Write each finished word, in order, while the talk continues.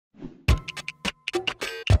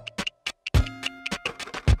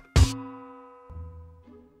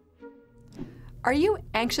Are you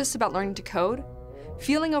anxious about learning to code?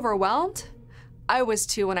 Feeling overwhelmed? I was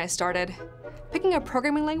too when I started. Picking a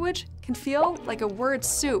programming language can feel like a word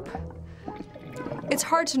soup. It's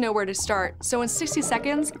hard to know where to start, so in 60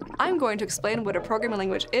 seconds, I'm going to explain what a programming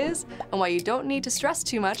language is and why you don't need to stress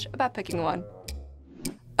too much about picking one.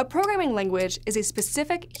 A programming language is a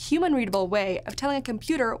specific, human-readable way of telling a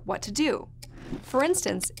computer what to do. For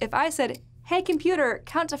instance, if I said, "Hey computer,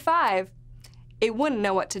 count to 5, it wouldn't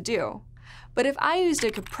know what to do. But if I used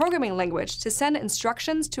a programming language to send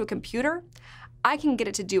instructions to a computer, I can get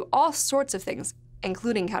it to do all sorts of things,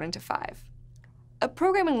 including counting to 5. A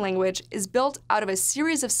programming language is built out of a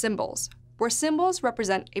series of symbols, where symbols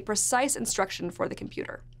represent a precise instruction for the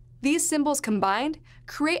computer. These symbols combined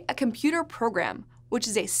create a computer program, which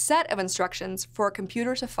is a set of instructions for a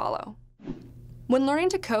computer to follow. When learning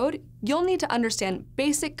to code, you'll need to understand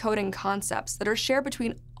basic coding concepts that are shared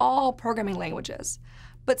between all programming languages.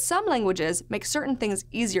 But some languages make certain things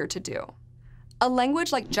easier to do. A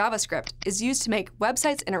language like JavaScript is used to make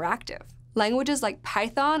websites interactive. Languages like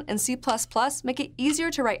Python and C++ make it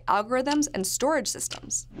easier to write algorithms and storage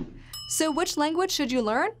systems. So which language should you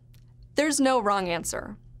learn? There's no wrong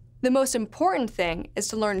answer. The most important thing is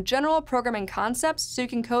to learn general programming concepts so you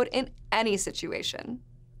can code in any situation.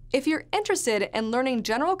 If you're interested in learning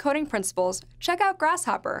general coding principles, check out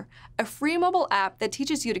Grasshopper, a free mobile app that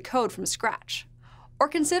teaches you to code from scratch. Or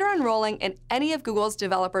consider enrolling in any of Google's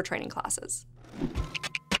developer training classes.